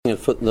looking at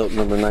footnote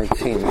number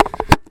 19.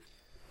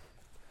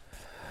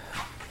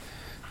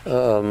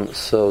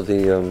 So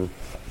the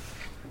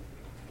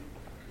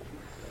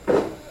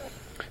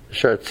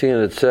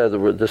Shartzian had said that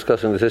we're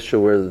discussing this issue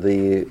where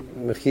the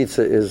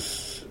mechitza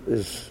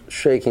is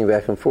shaking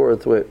back and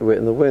forth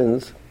in the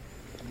winds.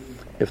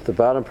 If the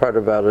bottom part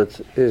about it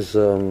is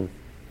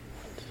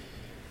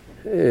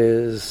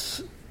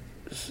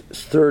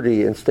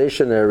sturdy and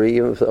stationary,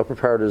 even if the upper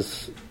part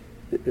is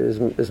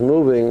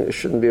moving, it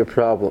shouldn't be a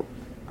problem.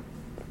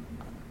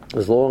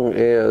 As long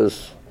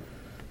as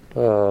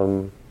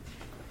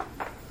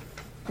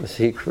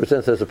he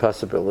presents as a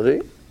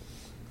possibility,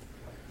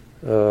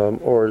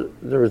 or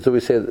do we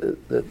say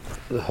that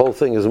the whole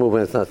thing is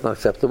moving? It's not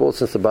acceptable.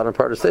 Since the bottom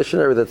part is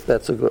stationary,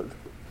 that's a good.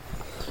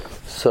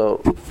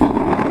 So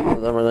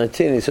number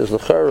 19, he says,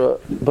 "L'chara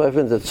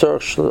b'avin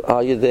detzorch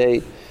al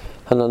yedei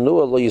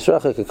hananua lo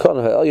yisracha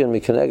kekana ha'elyon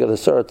mikeneged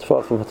hasarat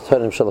tefachim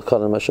hatanim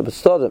shalakana masha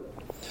b'tzadim."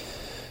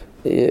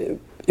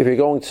 If you're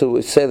going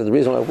to say that the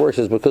reason why it works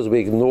is because we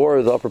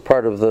ignore the upper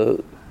part of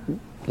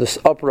this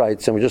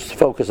uprights and we just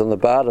focus on the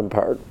bottom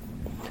part,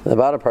 and the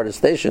bottom part is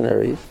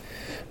stationary,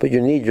 but you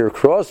need your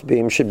cross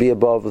beam should be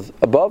above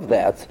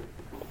that.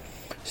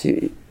 So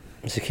you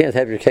can't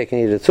have your cake and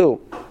eat it too.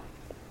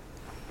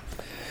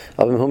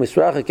 And the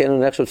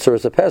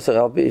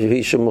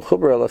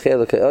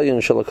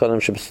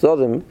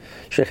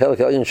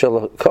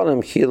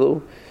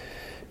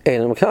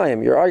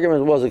your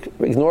argument was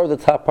ignore the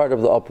top part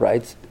of the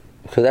uprights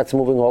because that's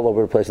moving all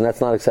over the place and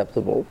that's not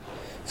acceptable.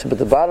 So, but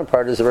the bottom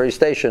part is very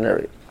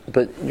stationary.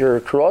 But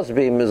your cross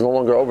beam is no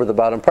longer over the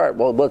bottom part.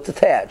 Well, it's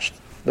attached.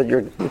 But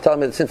you're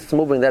telling me that since it's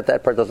moving, that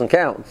part doesn't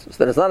count. So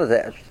then it's not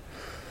attached.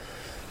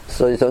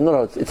 So you say,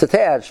 no, it's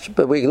attached,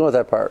 but we ignore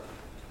that part.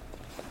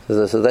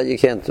 So that you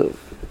can't do.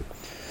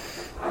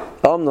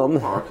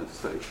 Part is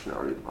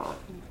stationary part.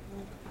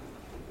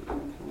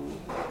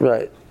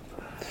 Right.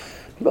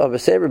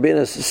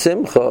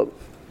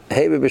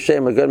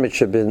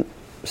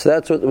 So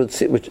that's what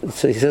so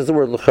he says the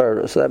word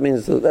l'chara. So that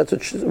means that's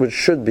what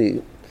should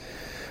be.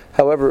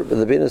 However,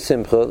 the Bina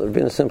Simcha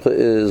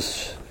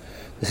is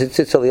the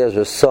Tzitz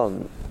Eliezer's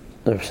son,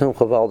 the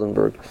Simcha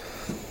Waldenberg.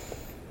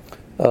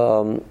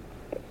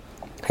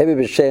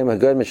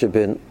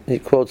 He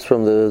quotes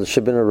from the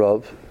Shabbat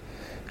Rav.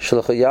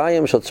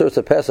 Shalachayim shal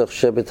tzurta pesach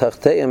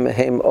shebetachteiim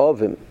heim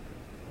ovim.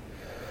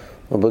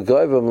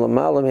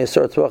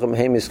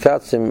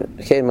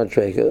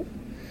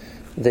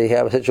 They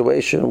have a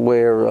situation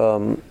where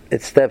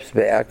it steps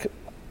back.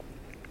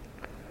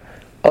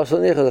 Also,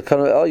 the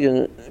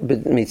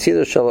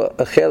mitzvah shall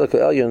achelak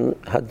elyon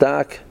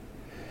hadak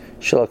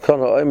shall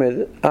kana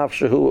omed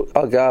afshehu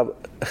agav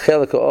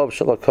achelak of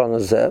shall kana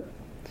zeh.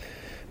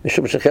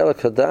 Mishum shechelak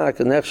hadak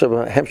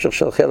nechshav hemshach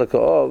shall chelak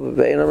of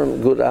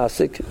ve'enam good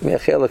asik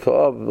me'achelak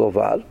of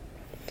bovad.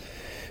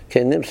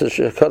 Can nimsa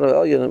shekana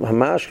elyon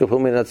hamashka who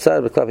min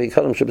atzad b'klav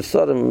hikalim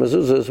shebetzadim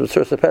mezuzas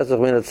v'tzursa pesach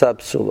min atzad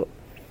psula.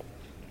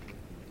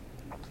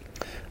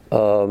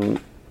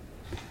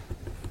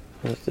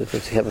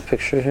 Does he have a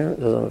picture here?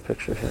 Doesn't have a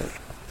picture here.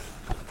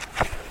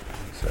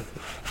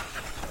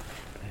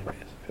 Maybe he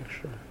has a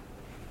picture.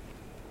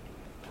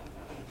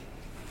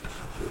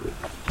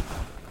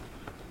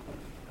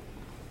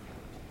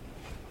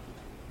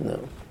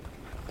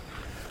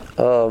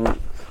 No.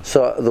 So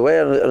the way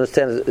I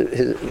understand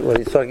what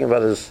he's talking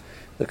about is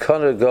the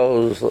kana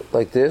goes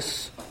like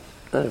this,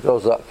 and it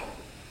goes up.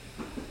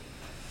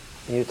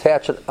 And you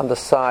attach it on the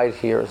side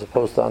here as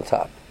opposed to on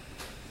top.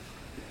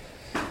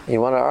 And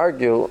you want to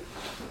argue,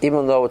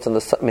 even though it's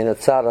it's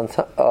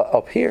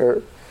up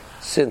here,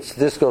 since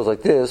this goes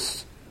like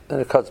this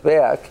and it cuts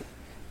back,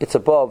 it's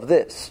above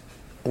this,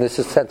 and this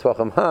is 10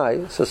 tvachim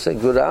high. So say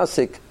good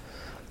asik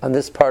on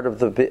this part of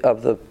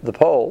the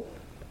pole,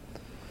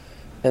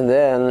 and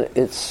then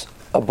it's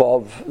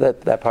above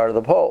that part of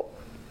the pole.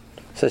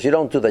 It says you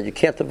don't do that. You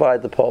can't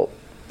divide the pole.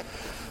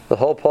 The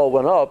whole pole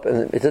went up,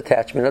 and it's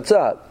attached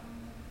minatzad,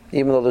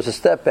 even though there's a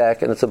step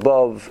back, and it's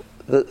above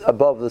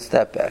the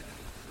step back.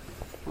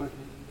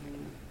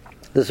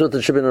 This is what the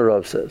Shabbat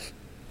Rav says.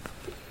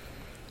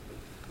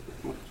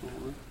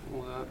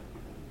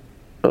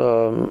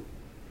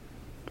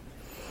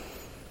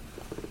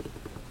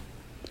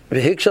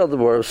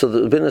 So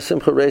the Bina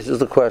Simcha raises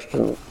the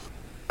question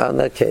on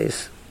that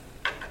case.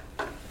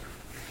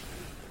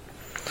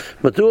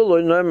 Why don't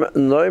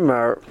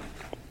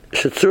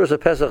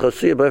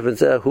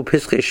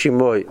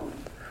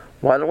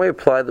we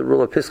apply the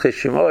rule of Piskei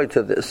Shimoy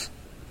to this?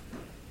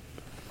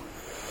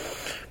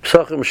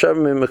 So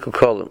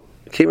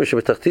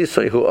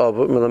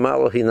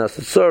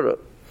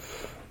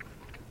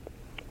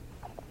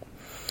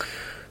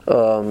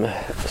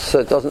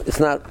it's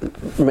not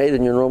made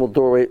in your normal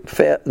doorway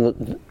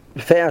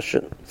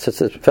fashion,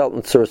 since it's felt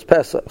in Tzuras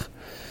Pesach.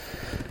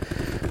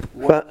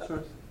 But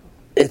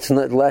it's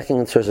not lacking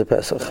in Tzuras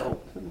Pesach.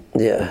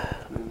 Yeah.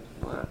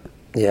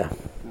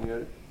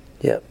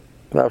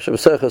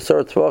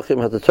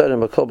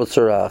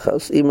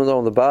 Even though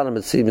on the bottom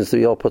it seems to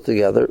be all put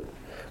together,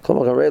 His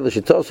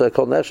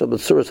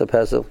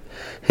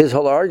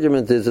whole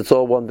argument is it's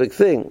all one big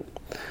thing.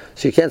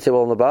 So you can't say,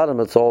 well, on the bottom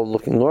it's all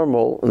looking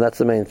normal, and that's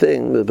the main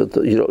thing. But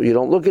you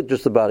don't look at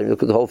just the bottom; you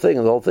look at the whole thing,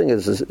 and the whole thing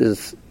is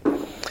this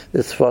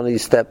funny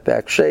step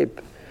back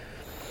shape.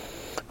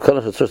 So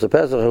this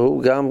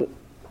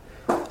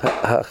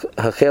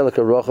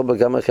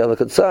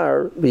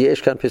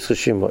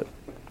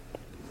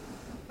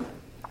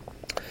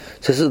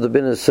is the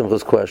Bin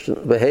Simcha's question.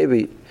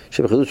 Behavi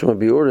Shebechidusha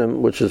Biurim,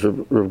 which is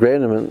Rav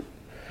Graneman,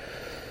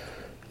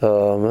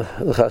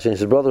 the Chashin,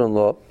 his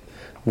brother-in-law.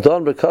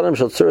 Don Bekanim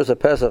Shal Tzuras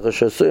HaPesach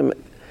Shasuim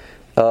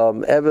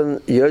Evan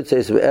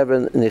Yotzeis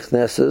Evan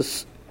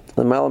Nichneses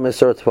L'Malam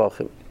Esor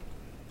Tvachim.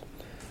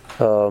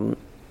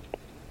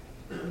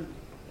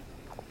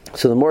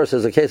 So the Morris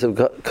says a case of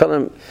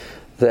Kanim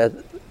that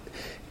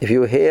if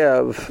you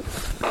have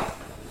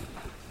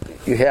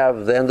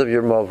the end of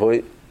your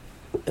mavui,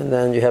 and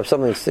then you have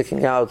something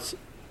sticking out,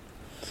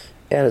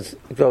 and it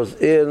goes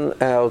in,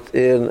 out,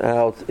 in,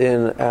 out,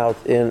 in, out,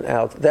 in,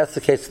 out. That's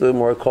the case. The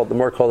more called that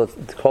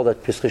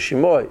Pischei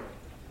Shimoy.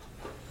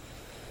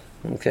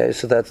 Okay,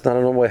 so that's not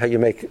a normal way how you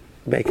make a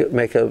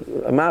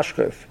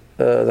mashkef,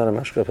 not a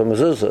mashkef, a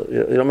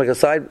mezuzah. You don't make a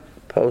side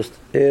post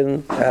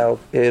in, out.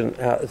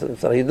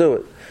 That's how you do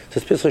it.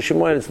 So it's Pischei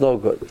Shimoy, and it's no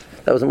good.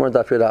 That was the more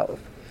Daf Yud Aleph.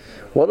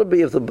 What would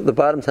be if the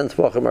bottom 10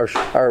 tefachim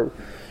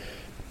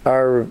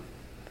are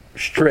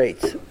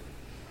straight,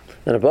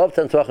 and above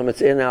 10 tefachim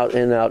it's in, out,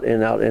 in, out,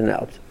 in, out, in,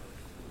 out.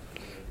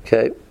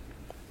 Okay,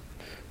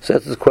 so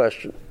that's the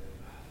question.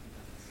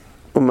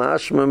 And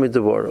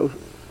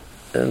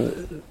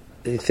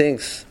he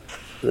thinks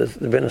that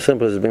the Ben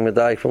Simple is being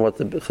medayik from what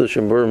the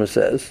Chiddushim Brurah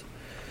says.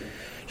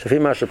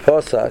 Shafi Masha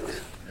Posak,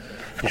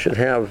 you should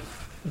have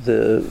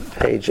the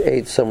page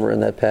 8 somewhere in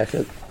that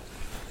packet.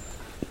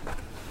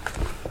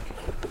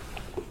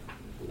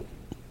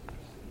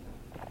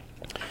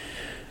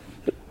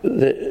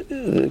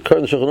 The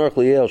current Shulchan Aruch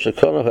Liel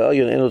Shekono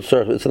Ha'elyon Enu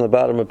Tzarech. It's on the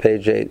bottom of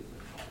page 8,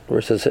 where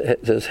it says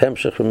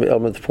Hemshech from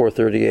element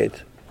 438.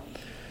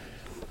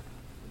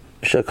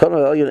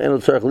 Shekono Ha'elyon Enu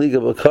Tzarech Liga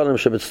B'Konim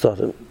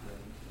Shebitztatim.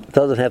 It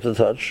doesn't have to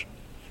touch.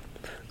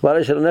 So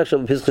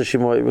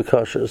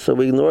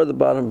we ignore the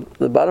bottom.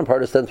 The bottom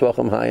part is 10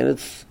 tefachim high, and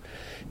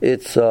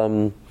it's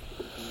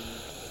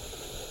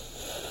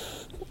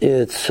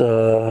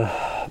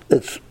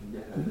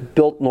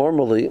built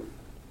normally.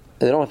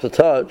 They don't have to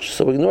touch,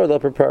 so we ignore the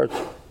upper part. We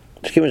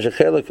don't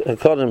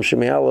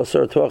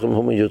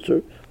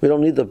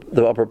need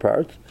the upper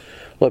part.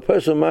 The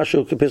fact that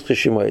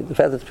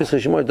Pischei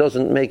Shimoy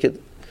doesn't make it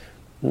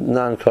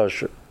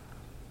non-kosher.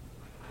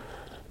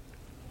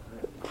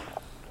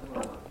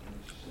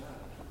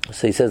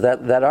 So he says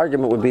that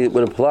argument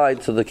would apply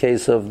to the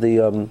case of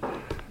the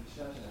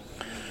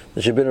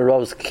Shabbat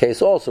Rov's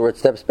case also, where it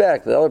steps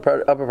back. The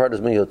upper part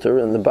is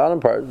miyuter, and the bottom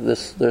part,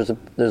 there's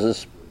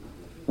this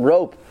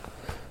rope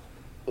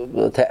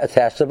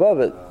attached above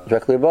it,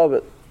 directly above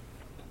it.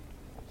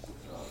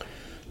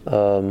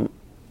 The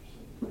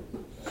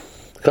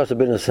Kasha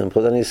bin is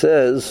simple. Then he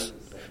says,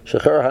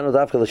 "Shechar hanu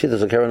dafka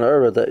l'shitas akaron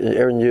arba that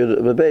Aaron Yud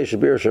Bebei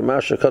Shabir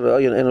Shemash Shekad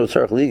Elyon Enu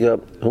Tzarech Liga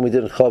whom he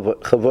didn't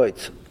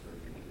chavoit."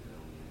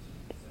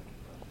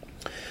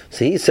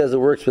 So he says it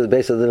works with the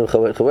base of the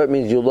chavoit. Chavoit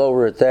means you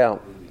lower it down,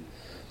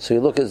 so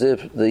you look as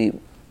if the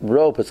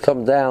rope has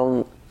come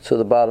down to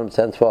the bottom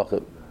 10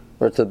 tefachim,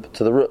 or to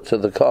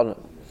the corner.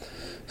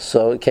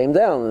 So it came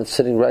down and it's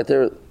sitting right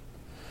there.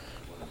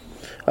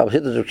 So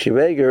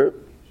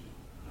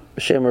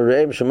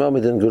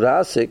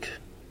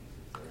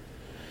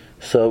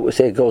we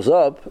say it goes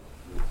up.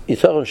 He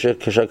says you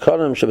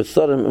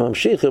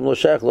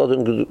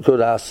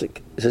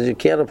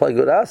can't apply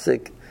good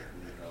asik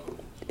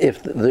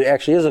if there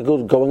actually is a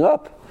good going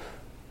up.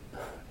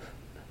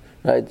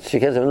 Right? She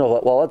can't say,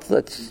 no, well,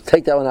 let's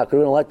take that one out because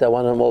we don't like that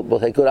one, and we'll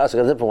take good asik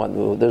on a different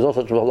one. There's no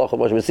such halacha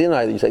Moshe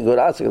B'Sinai that you say good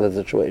asik in that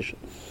situation.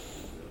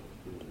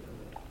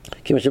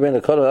 Because that's a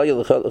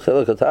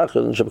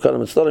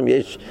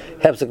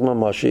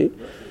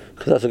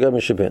good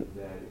Mishabin.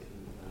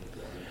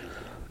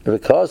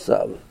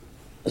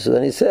 So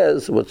then he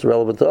says, what's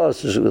relevant to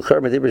us is with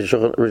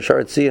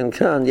Richard C and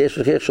Khan, Yesh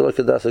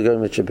Shalok Das a good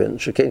Mishabin.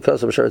 Shekain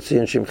Kosam Richard C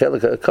and Shim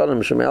Chelika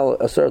Econom Shemal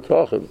Asar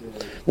Tvachim.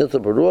 Nilta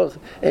Brurah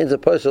ain't a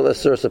postal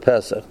Asar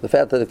Pesach. The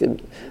fact that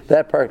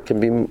that part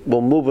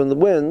will move in the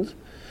wind,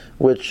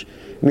 which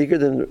meeker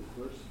than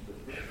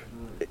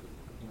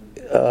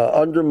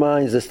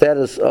undermines the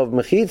status of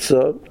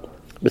mechitza,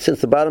 but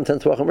since the bottom 10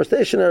 tefachim are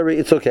stationary,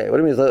 it's okay. What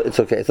do you mean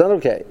it's okay? It's not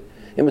okay.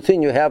 In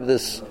between, you have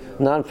this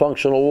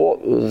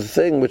non-functional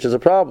thing, which is a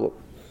problem.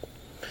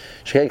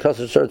 Shekain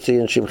kasser tzartzi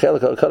and shim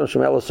chelik kadam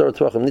shim ala sar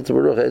tefachim nitza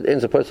beruch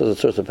ain't supposed to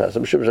tzar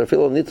tefachim. Mishum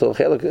shafilo nitza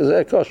chelik is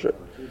a kosher.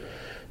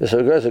 This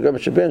regards a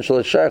garbage bin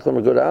shal shaykh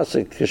lam good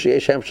asik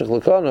k'sheish hamshach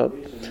lekana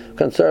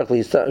kan tzarich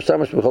li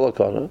stamish b'chol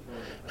lekana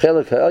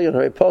chelik ha'elyon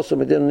harei posum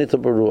medin nitza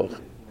beruch.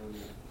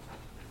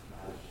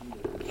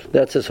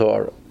 That's his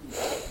horror.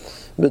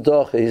 He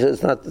says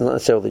it's not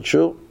necessarily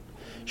true.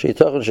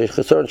 Sheitachon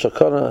shechisaron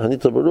shakana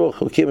hanitol baruch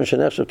hukim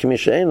shenechshav kimi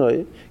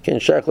she'enoi ken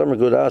shak lamer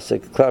gudasik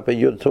klape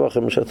yud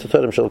tovachim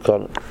shatorim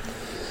shalkana.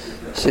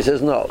 She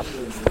says no,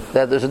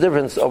 that there's a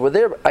difference over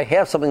there. I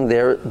have something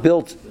there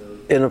built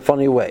in a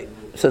funny way.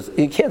 She says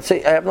you can't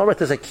say I have no right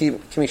to say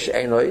kimi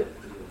she'enoi.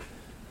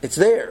 It's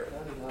there,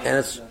 and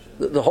it's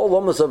the whole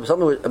lomus of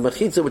something with a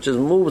mechitza which is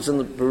moves in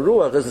the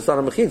Brurah because it's not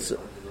a mechitza.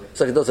 It's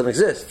like it doesn't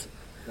exist.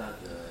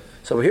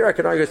 So here I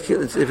can argue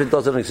if it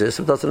doesn't exist,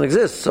 it doesn't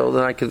exist. So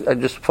then I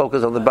just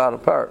focus on the bottom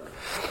part.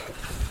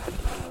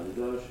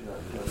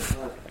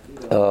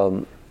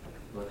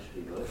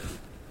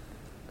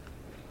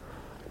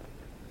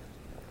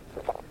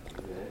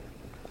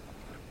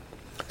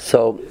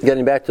 So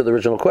getting back to the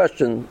original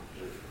question,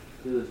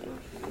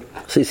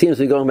 so he seems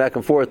to be going back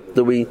and forth.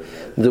 Do we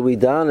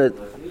don it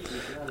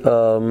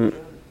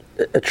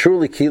a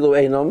truly kilo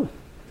einam,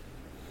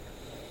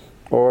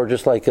 or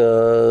just like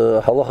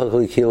a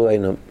halachically kilo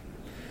einam?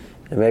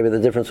 And maybe the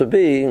difference would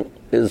be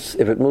is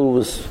if it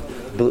moves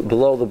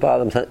below the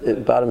bottom 10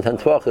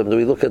 tvachim, do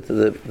we look at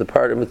the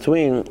part in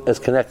between as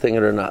connecting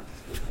it or not?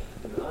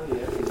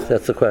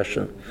 That's the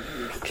question.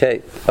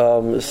 Okay,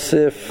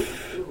 Sif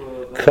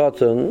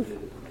Katan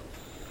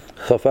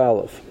Chaf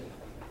Aleph.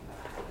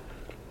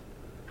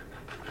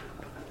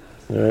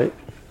 All right.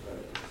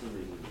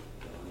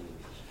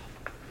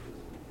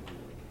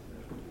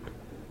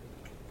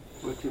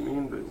 What do you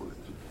mean by what?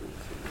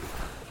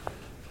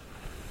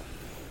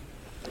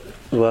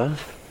 What?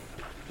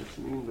 What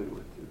do you mean by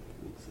what?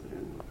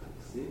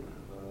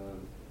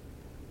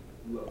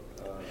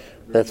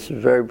 That's a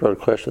very broad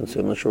question, so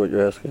I'm not sure what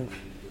you're asking.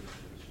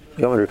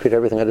 You want me to repeat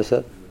everything I just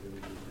said?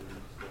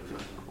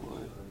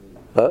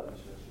 What?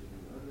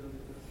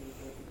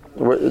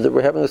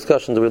 We're having a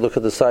discussion. Do we look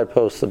at the side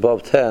posts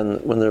above 10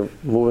 when they're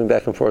moving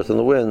back and forth in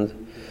the wind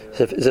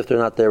as if they're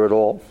not there at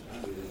all?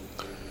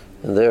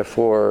 And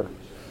therefore,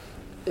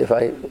 if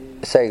I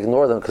say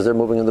ignore them because they're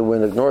moving in the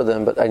wind, ignore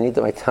them, but I need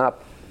my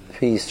top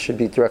piece should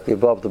be directly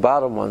above the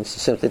bottom one. So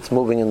since it's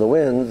moving in the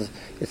wind,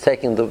 it's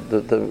taking the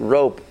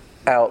rope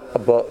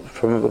out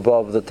from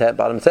above the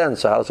bottom 10.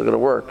 So how's it going to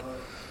work?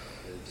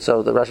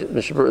 So the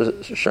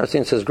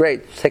Mishnah says,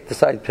 great, take the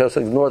side posts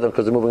and ignore them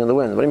because they're moving in the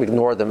wind. What do you mean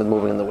ignore them and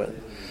moving in the wind?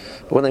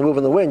 But when they move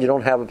in the wind, you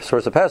don't have a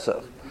source of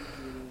Pesach.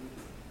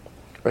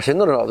 We're saying,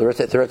 no,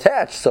 they're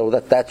attached, so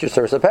that's your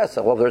source of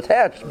Pesach. Well, they're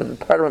attached, but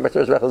part of my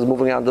source of Pesach is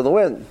moving out into the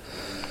wind.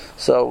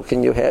 So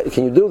can you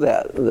do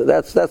that?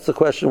 That's the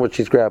question which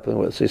he's grappling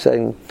with. So he's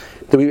saying,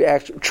 do we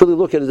actually truly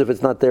look at it as if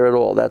it's not there at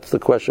all? That's the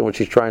question which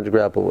he's trying to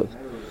grapple with.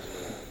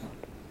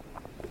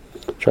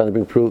 Trying to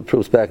bring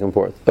proofs back and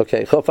forth.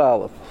 Okay, Chaf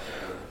Aleph.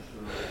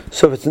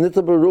 So if it's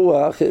nitah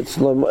b'ruach,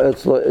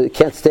 it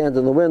can't stand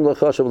in the wind. Lo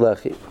chashav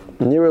lechi.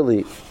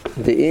 Nearly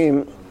the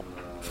im.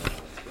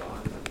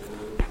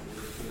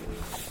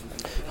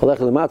 Halech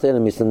lemata ena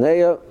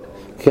misnaneya.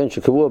 Ken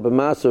shekavua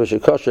b'masa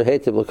v'shekosher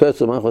heitev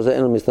l'kosel manchozeh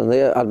ena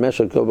misnaneya ad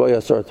meshach goboy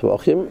asar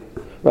tvachim.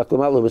 Rak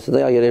lemala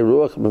b'misnaneya yedei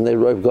ruach b'nei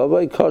roiv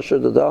goboy kosher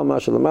dadal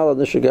masha lemala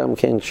nishagam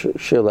ken shir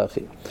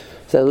lechi.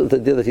 So the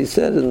deal that he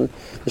said in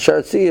the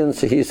Sharatzian,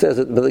 so he says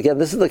it. But again,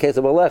 this is the case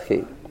of a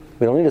lechi.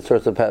 We don't need a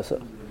source of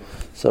Pesach.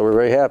 So we're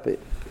very happy.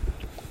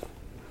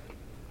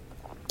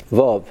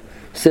 Vav,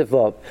 Sif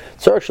Vav.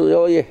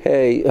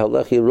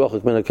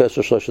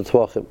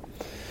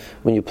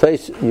 When you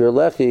place your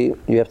lechi,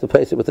 you have to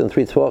place it within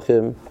 3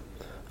 tvachim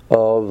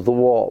of the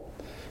wall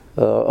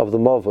of the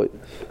mavoi.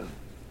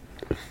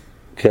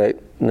 Okay,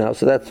 now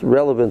so that's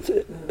relevant.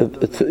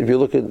 If you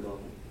look at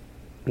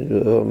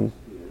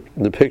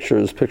the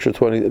pictures, picture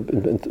 20,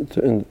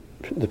 in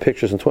the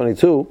pictures in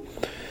 22,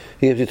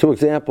 he gives you 2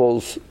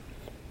 examples.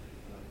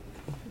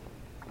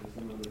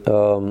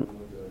 Of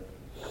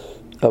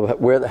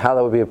how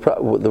that would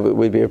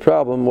be a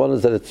problem. One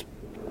is that it's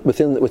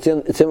within the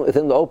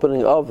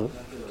opening of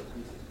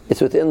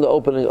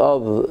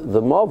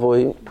the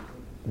mavoi,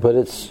 but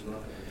it's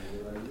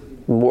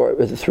more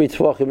 3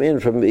 tvachim in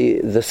from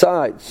the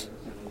sides.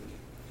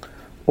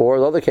 Or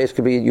the other case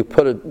could be you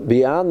put it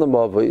beyond the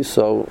mavoi,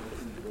 so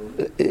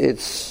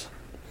it's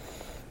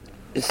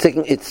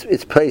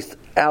placed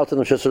out in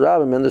the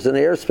shesarabim, and there's an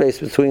airspace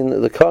between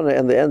the kana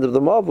and the end of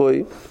the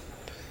mavoi.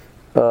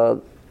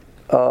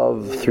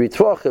 Of 3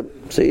 tvachim.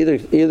 So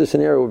either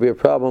scenario would be a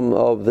problem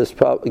of this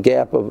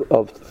gap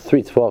of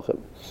 3 tvachim.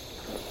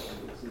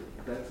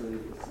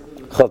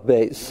 Chav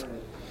beis.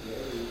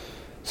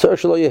 So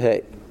shelo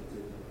yehei.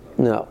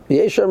 Now,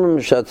 yeshar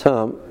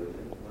mishatam.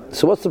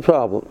 So what's the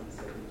problem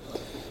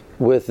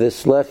with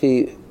this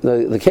lechi?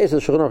 The case of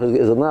the Shulchan Aruch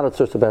is not a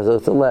source of Pesach,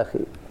 it's a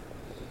lechi.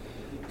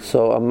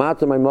 So I'm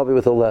matter my mavi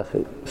with a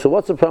lechi. So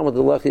what's the problem with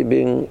the lechi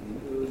being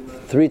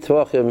 3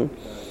 tvachim?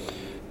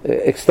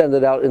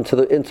 Extended out into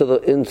the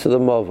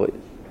mavoi.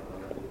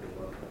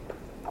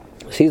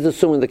 So he's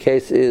assuming the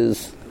case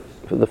is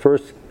for the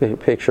first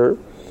picture,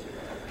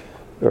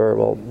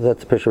 that's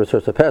the picture of a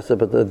source of Pesach,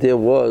 but the idea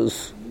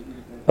was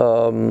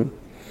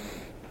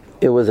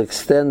it was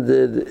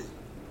extended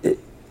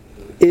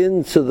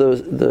into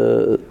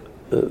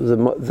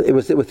it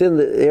was within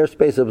the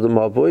airspace of the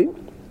mavoi,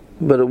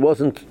 but it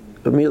wasn't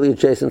immediately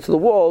adjacent to the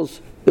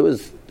walls, it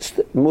was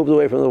moved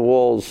away from the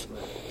walls,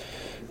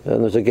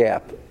 and there's a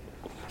gap.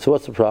 So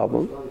what's the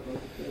problem?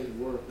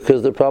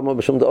 Because the problem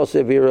with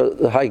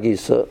the high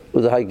gisa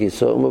with the high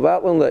gisa,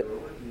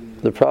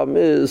 the problem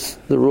is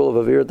the rule of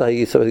avira the high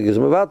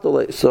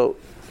gisa. So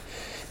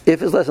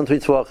if it's less than 3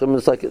 tvachim,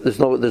 it's like there's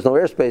no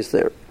airspace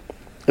there.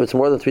 If it's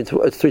more than 3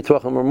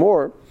 tvachim or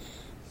more,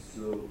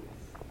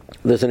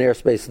 there's an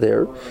airspace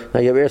there. Now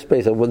you have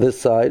airspace on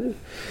this side,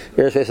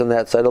 airspace on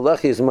that side.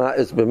 Alechi is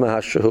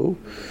b'mahashahu,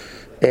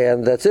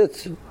 and that's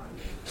it.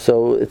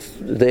 So it's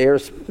the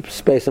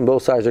airspace on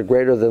both sides are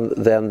greater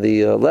than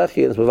the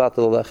lechi, and it's mevatel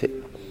the lechi.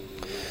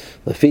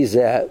 So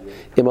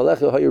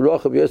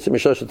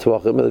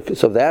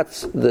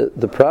that's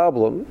the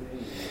problem.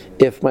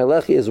 If my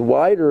lechi is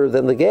wider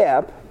than the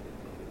gap,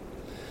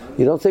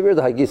 you don't say we're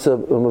the hagisa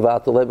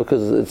mevatel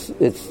because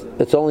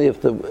it's only if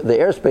the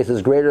airspace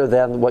is greater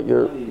than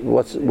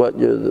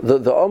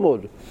the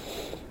amud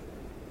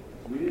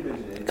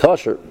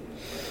kosher.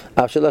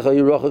 Even the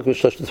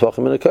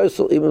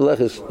lech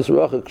is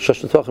rachik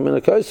shlosh tvachim in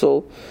a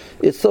kaisel,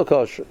 it's still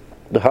kosher.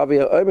 The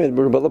havia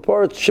omed but the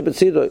part shibet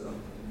sidoi.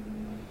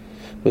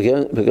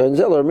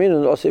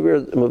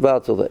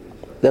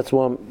 That's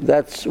one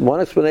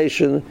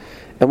explanation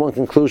and one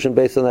conclusion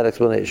based on that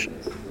explanation.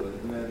 So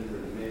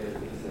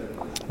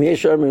you know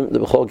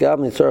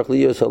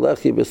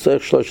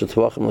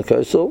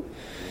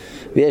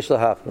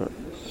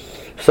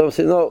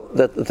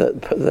that the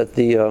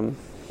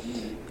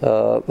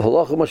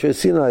halacha Moshe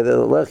Sinai that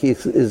the lechi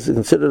is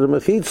considered a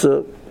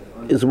mechitza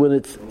is when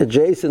it's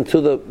adjacent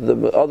to the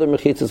other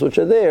mechitzas which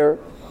are there.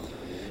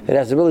 It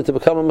has the ability to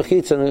become a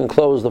mechitza and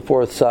enclose the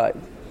fourth side.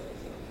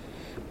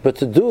 But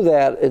to do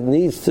that, it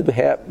needs to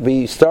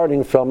be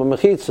starting from a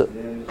mechitza.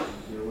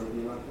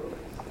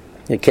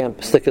 You can't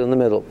stick it in the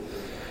middle.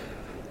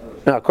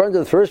 Now, according to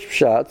the first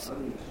shot,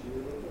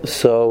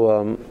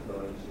 so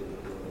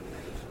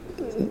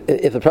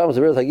if the problem is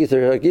the real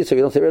hagisa,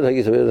 we don't say real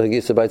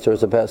hagisa by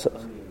tzurus pesach.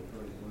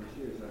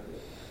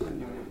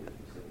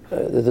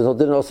 There's no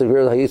didn't also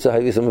real hagisa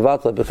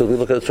mevatla because we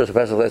look at the tzurus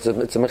pesach,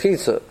 it's a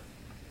mechitza.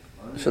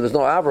 So there's no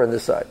avra on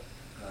this side.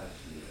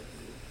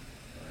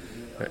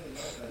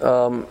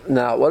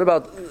 Now, what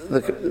about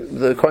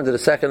according to the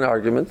second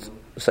argument?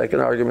 The second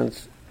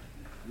argument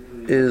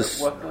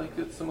is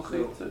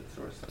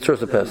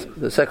tzurus pesach.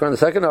 The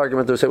second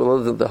argument they say, well,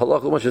 the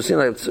halacha Moshe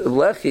Sinai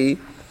lechi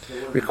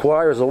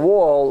requires a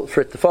wall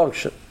for it to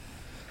function.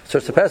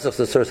 Tzurus pesach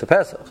is tzurus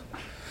pesach.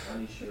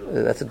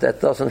 That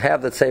doesn't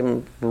have that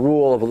same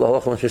rule of the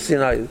halacha Moshe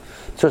Sinai.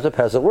 Tzurus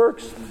pesach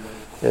works.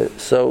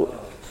 So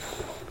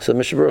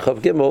Mishnah Brurah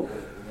Chav Gimel,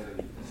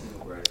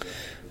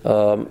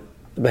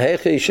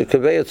 Behechi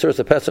shekavei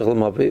tzurus pesach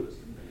l'mavi.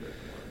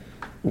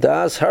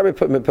 Das harbi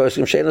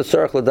poskim she'ena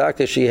tzarich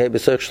l'dakta shehei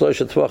b'sech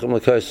shlosh tvachim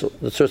l'kaisel.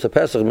 The tzurus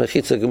pesach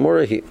mechitza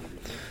gemurahi.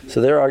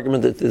 So their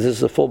argument that this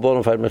is a full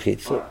bona fide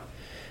mechitza,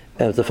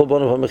 and if it's a full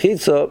bona fide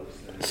mechitza,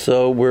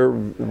 so we're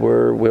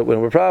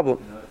in a problem.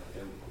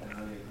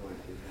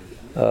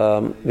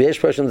 V'yesh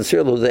person the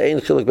sirlu the ein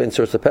chiluk ben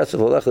tzurus pesach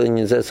l'lechel and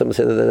yizeh. Some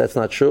say that that's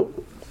not true.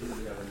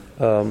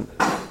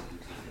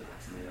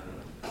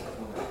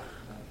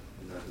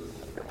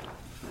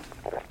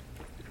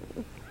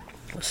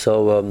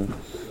 So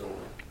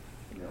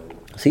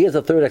here's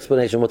the third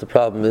explanation what the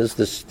problem is,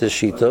 this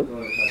shita.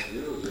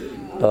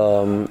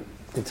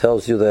 It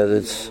tells you that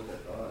it's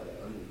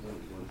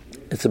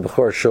a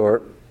Bechor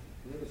short,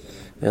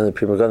 and the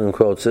Pri Megadim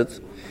quotes it.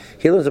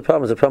 He learns the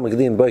problem is a problem of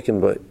Gediim Boikim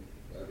Boy.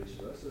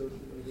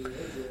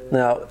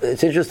 Now,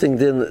 it's interesting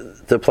then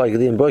to apply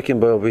Gediim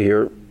Boikim Boy over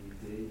here.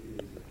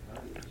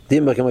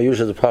 Gediim Boikim Boy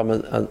usually has a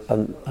problem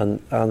on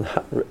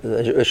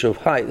the issue of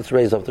height, it's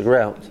raised off the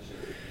ground.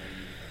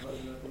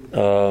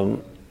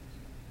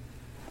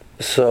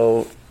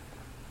 So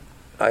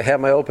I have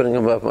my opening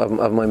of my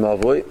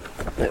mavui.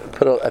 I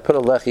put a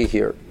lechi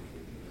here.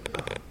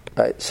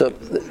 Right, so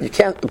you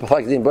can't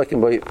apply Gediim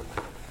Boikim Boy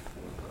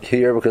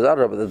here because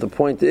the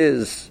point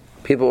is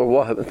people are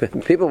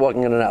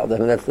walking in and out. I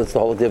mean that's the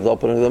whole idea of the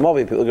opening of the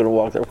mavi. People are going to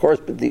walk there. Of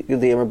course, but the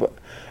Gediim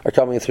are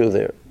coming through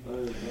there.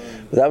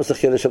 But that was the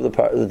chiddush of the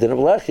din of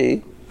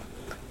lechi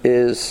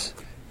is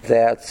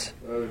that.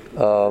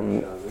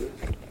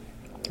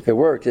 It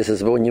worked. It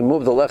says, but when you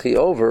move the lechi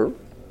over,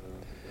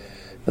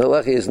 the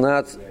lechi is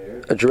not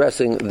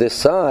addressing this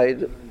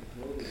side,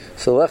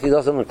 so the lechi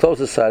doesn't enclose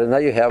this side, and now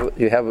you have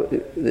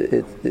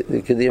the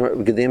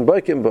Gediim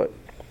Boikim Boy.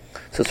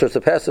 So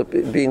tzurus pesach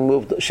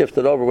being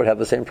shifted over would have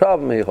the same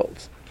problem he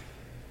holds.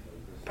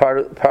 Part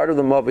of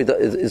the mavi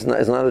is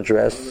not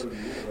addressed.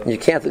 You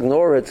can't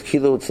ignore it.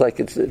 Kilo, it's like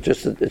it's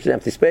an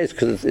empty space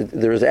because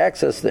there is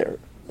access there.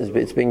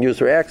 It's being used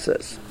for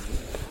access.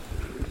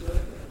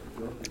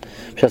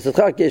 However,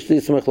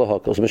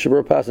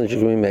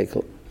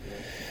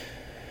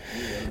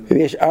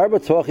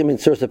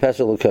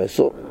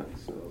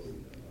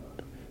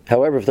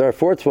 if there are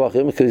 4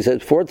 tvachim, because he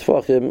said 4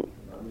 tvachim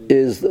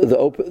is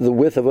the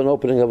width of an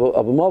opening of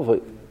a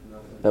mavi.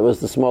 That was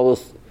the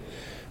smallest.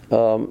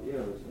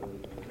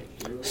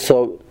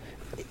 So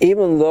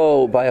even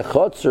though by a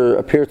chotzer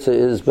a pirza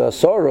is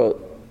basara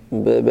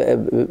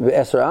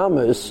be'eser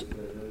amis,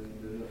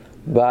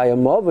 by a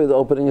mavi the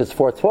opening is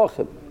 4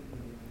 tvachim,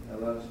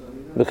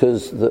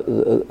 because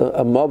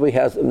a mavi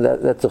has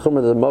that's the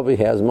chumrah that the mavi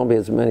has. Mavi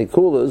has many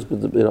kulas,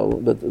 but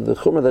the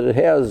chumrah that it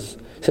has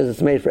says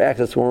it's made for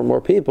access to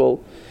more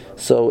people.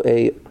 So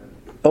a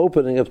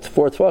opening of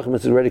 4 tvachim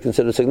is already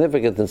considered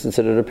significant and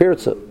considered a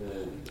pirza.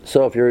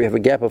 So if you have a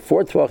gap of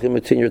 4 tvachim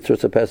between your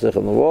tzursa pesach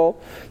and the wall,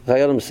 the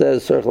Chayyim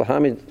says Tzarech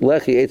Lahamid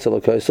Lechi Eitzel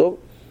L'Koisel.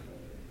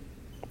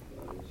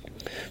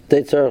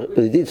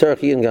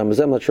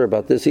 I'm not sure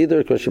about this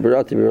either. So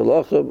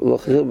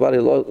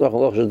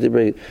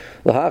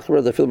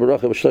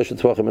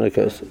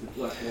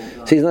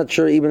he's not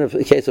sure even if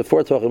the case of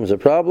 4 tvachim is a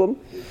problem.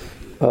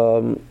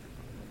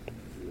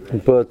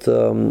 But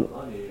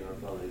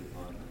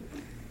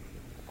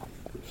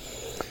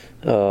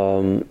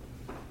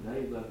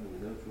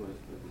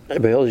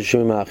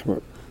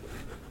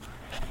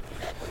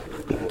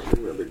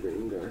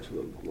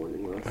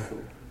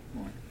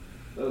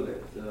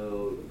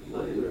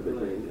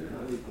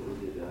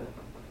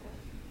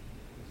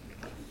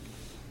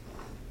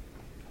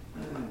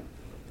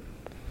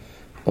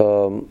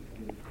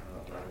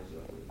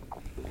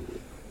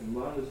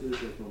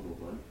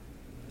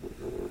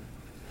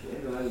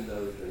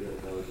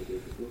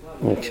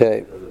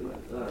Okay, so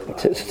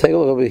okay. So take a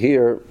look over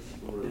here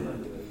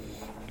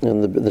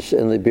in the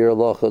Brurah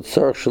Locha.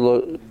 Tzarech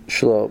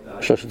shlo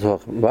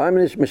tvachim. V'ayim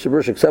Mr.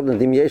 Brurah except in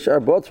dim yesh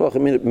arbot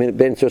tvachim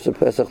ben tzursa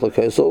pesach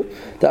l'koisel.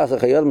 Das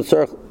achayad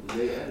tzarech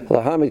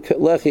lahamid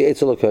lechi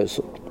eitzel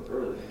l'koisel.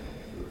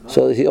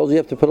 So you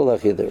have to put a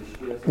lechi there.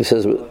 He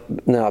says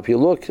now if you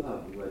look.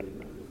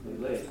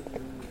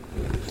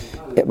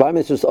 By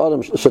Mr.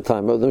 Adam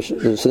Shatam,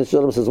 the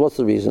Adam says, what's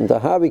the reason? The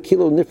Havi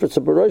kilo nifritz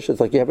of Baroisha. It's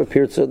like you have a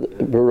pirza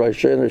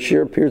Baroisha, and a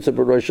sheer pirza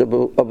Baroisha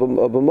of a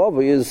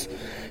Mavi is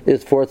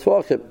 4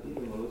 tvachim.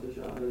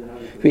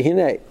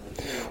 V'hinei,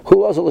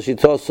 who also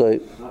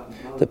l'shitosoi,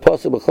 the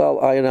pasuk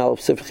b'chlal ayin al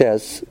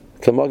sifches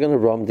kamagan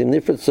aram the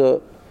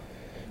nifritz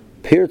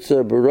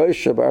pirza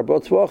Baroisha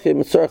b'arbot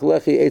tvachim tzarech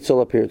lechi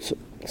eitzel pirza.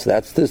 So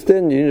that's this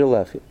din. You need a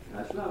lechi.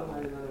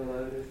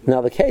 Now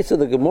the case of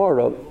the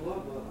Gemara,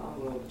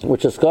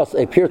 which discussed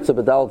a pirza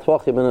b'dal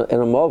tvachim and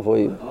a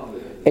mavui,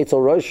 eitzel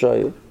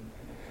roshai,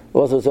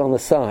 was on the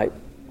side.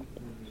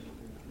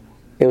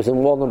 It was in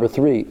wall number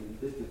 3.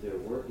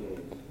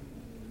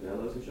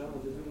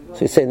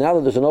 So you say now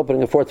that there's an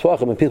opening of 4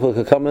 tvachim and people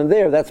could come in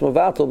there, that's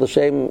mavatal the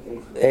shame,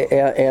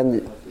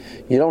 and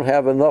you don't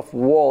have enough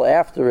wall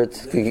after it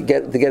to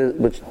get it,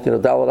 which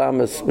dalad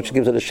amas, which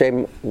gives it a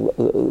shame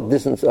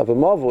distance of a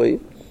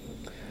mavui.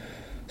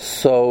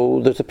 So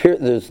you've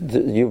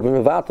been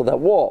mavatal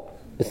that wall.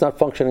 It's not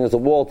functioning as a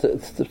wall to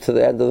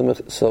the end of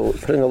the. So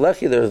putting a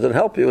lechi there doesn't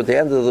help you at the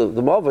end of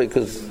the mavi,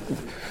 because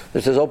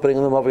there's this opening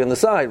in the mavi on the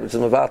side, which is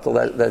mavatal.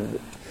 That.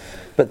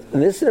 But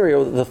in this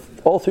scenario,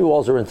 all 3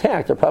 walls are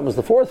intact. The problem is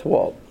the 4th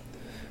wall.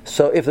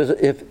 So if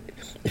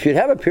you'd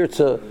have a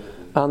pirza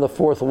on the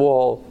 4th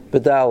wall,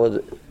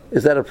 bedalad,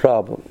 is that a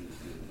problem?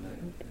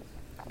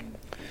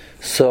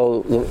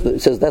 So it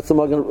says that's the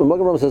Magen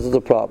Ram says it's a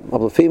problem.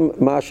 Ablafim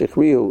mashich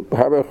riu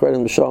harber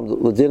chredim b'sham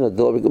ladina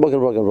the Magen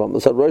Ram.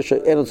 It said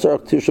Roisha enot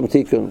tzarech tusham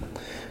tikun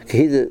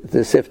kahid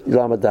the sif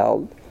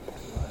lamadal.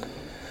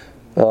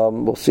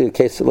 We'll see a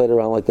case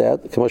later on like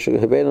that. Kamashik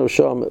hebenu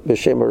b'sham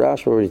b'shem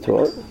harash already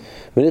taught.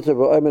 Minitra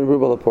b'ayman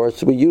meruba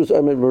laports. We use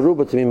ayman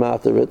meruba to be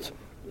master it.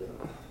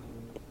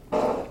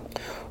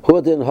 Now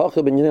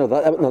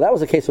that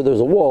was a case where there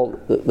was a wall.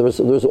 There was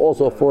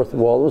also a 4th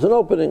wall. There was an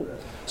opening.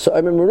 So I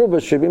mean, Meruba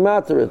should be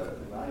materit.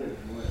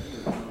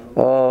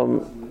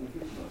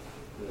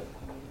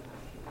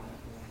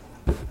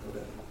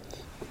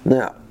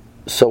 Now,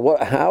 so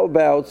what? How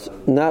about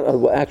not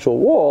an actual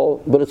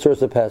wall, but a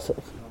source of Pesach?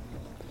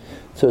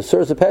 So a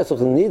source of Pesach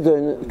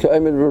nidun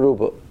ka'amin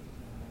Meruba.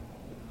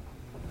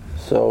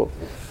 So,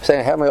 say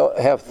I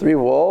have 3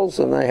 walls,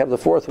 and I have the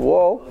 4th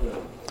wall.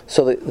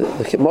 So the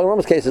Magen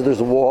Ram's case is there's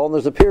a wall and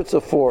there's a pirza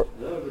of 4.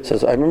 It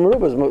says I mean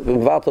Meruba is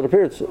involved to the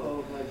pirza.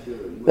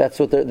 That's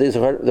what these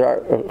are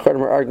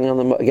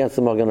arguing against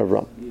the Magen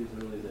Ram.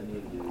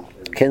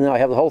 Okay, now I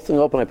have the whole thing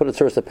open. I put a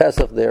source of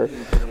Pesach there,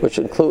 which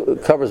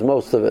covers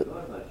most of it,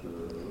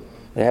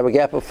 and I have a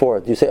gap of 4.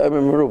 Do you say I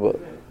mean Meruba?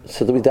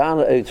 So to be down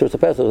a source of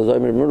Pesach is I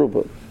mean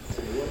Meruba.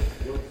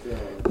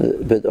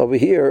 But over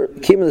here,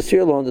 Kim the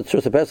Sirlon, the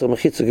source of Pesach,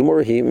 Mechitza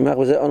Gemurhi,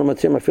 Machwazeh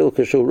Anamatir Mafil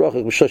Kashu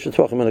Rachik B'Shosh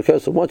Tvachim and a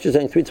Kos. So once you're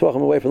saying 3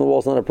 tvachim away from the wall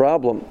is not a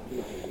problem,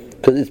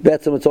 because it's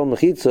betzim its own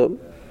Mechitza.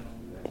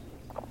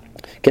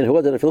 Can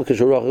who then Mafil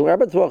Kashu Rachik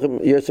Arba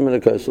Tvachim Yersim and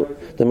a Kos?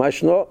 The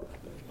Mashno,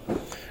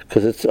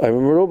 because it's I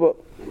remember.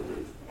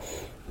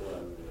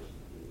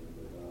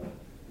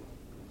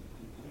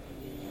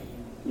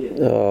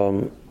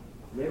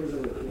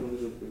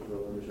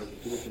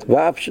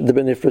 V'Apsh the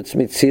Benifritz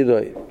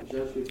Mitziroi.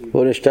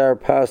 If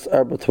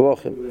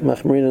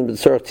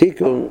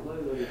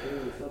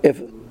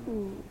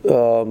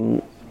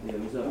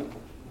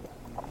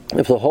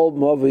the whole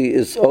mavi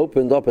is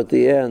opened up at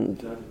the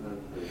end,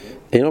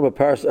 You know, but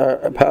pas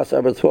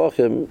arba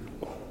tvachim.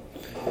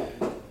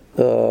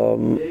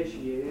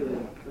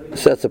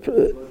 So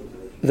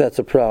that's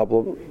a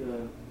problem.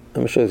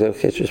 I'm sure the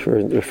case is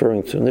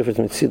referring to nifrit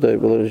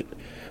mitzidoi.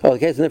 Oh, the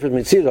case of nifrit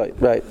mitzidoi,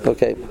 right?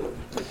 Okay.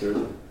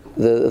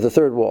 The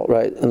third wall,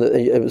 right? And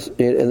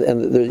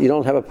you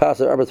don't have a pas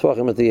arba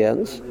tvachim at the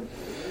ends.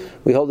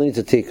 We hold the need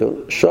to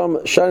tikkun.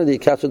 Shom shanadi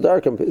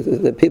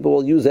katsudarkim. That people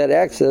will use that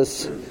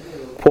access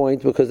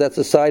point because that's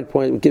a side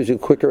point that gives you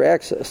quicker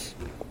access.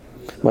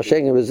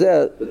 Mashengim is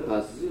that. But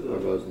pas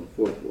arba is on the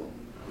fourth wall.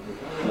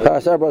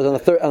 Pas arba is on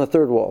the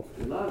third wall.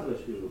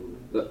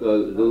 The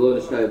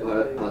Lodishkai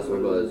pas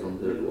arba is on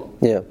the third wall.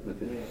 Yeah.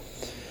 Okay.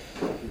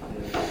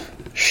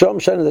 Shom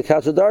shani the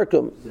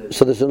katsudarkim.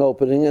 So there's an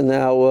opening, and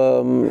now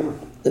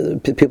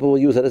people will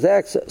use that as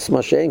access.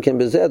 Mashen can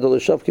be zed. Ol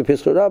shavki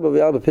piskul rabba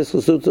v'alba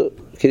piskul suta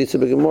kiritza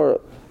b'gemora.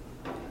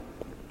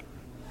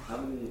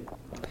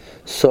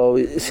 So,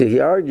 see, he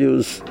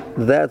argues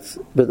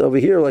but over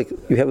here, like,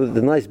 you have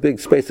the nice big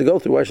space to go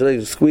through. Why should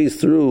I squeeze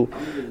through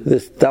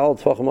this Dal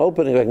Tvachim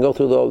opening? I can go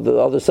through the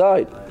other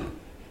side.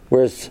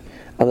 Whereas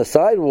on the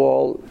side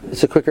wall,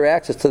 it's a quicker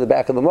access to the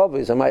back of the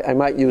movies. I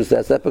might use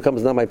that. So that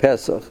becomes not my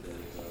Pesach.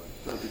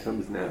 That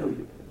becomes now.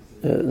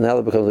 Now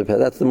that becomes a Pesach.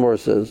 That's the more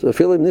says.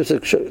 Feeling nifsek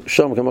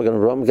shom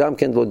kamagan ram gam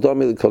ken lo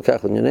domi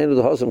kolkach l'nyanenu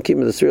the hosam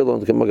keeping the cereal on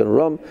kamagan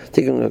ram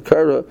taking a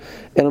kara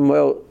and a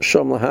moel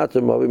shom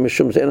lahatim mavi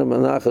mishum zena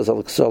manachas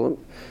al ksalim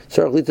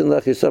sarach litin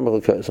lach yisam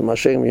al kais. So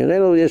mashayim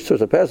l'nyanenu yesh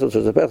tzurz a Pesach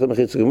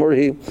mechitz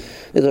gemurhi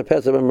is a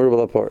Pesach and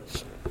merubal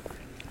parts.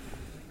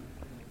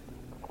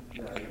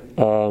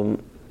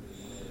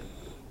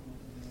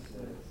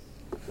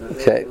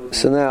 Okay,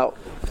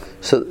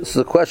 so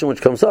the question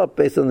which comes up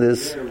based on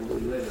this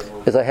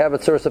is I have a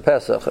Tzuras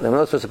Pesach, and I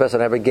know Tzuras Pesach,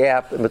 and I have a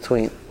gap in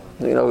between,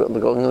 going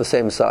on the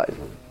same side.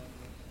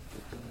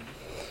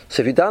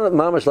 So if you done it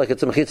mamash like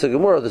it's a Mechitza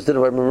Gemara, there's dinner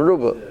by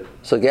Meruba,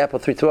 so a gap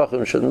of 3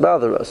 Tvachim shouldn't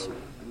bother us.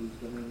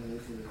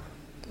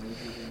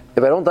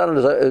 If I don't done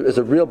it as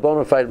a real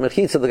bona fide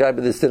Mechitza, the guy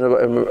with this dinner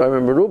by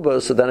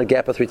Meruba, so then a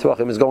gap of 3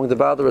 Tvachim is going to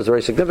bother us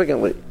very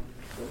significantly.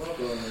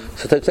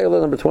 So take a look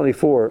at number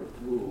 24,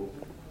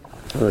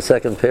 in the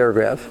second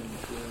paragraph.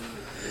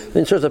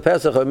 In Tzuras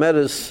Pesach,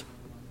 Omedes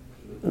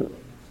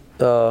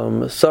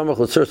Samach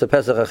l'Tzuras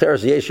Pesach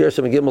Acheres Yesh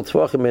Yersem Gimel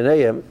Tvachim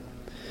Menayim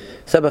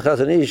Sebach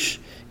Hazanish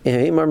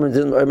Him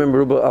Armendin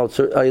Meruba Al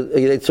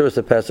Yidei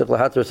Tzuras Pesach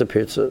Lahat Tzuras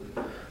Pirza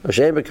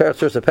Osheim Bekar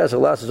Tzuras Pesach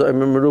Lasses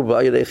Meruba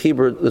Al Yidei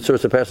Chibur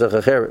L'Tzuras Pesach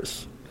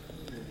Acheres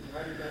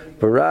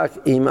Barak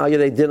Im Al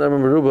Yidei Din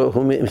Meruba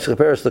Whom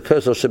Mischaperes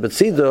L'Kosel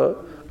Shebetzido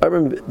I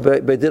mean,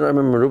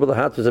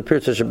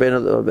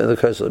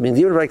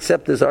 even if I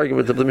accept this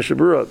argument of the Mishnah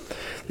Brurah,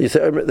 you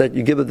say that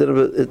you give it a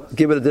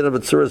din of a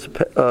tzuras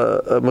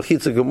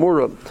mechitza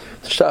gemura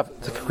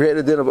to create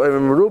a din of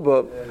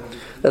meruba.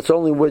 That's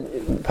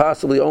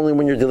possibly only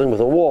when you're dealing with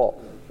a wall,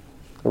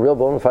 a real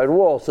bona fide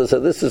wall. So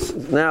this is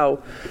now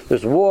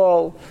there's a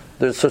wall.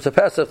 There's Tzuras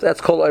Pesach, that's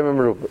called Ayman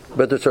Meruba.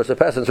 But there's Tzuras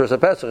Pesach and Tzuras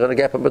Pesach, and a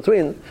gap in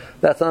between,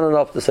 that's not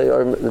enough to say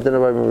the din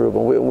of Ayman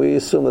Meruba. We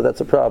assume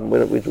that's a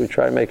problem. We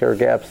try and make our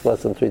gaps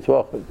less than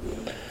 312.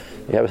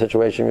 You have a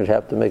situation you'd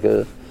have to make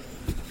you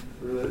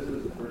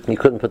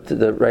couldn't put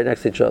right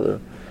next to each other.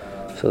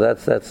 So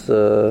that's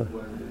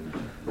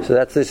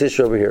this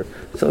issue over here.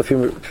 So a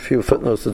few footnotes.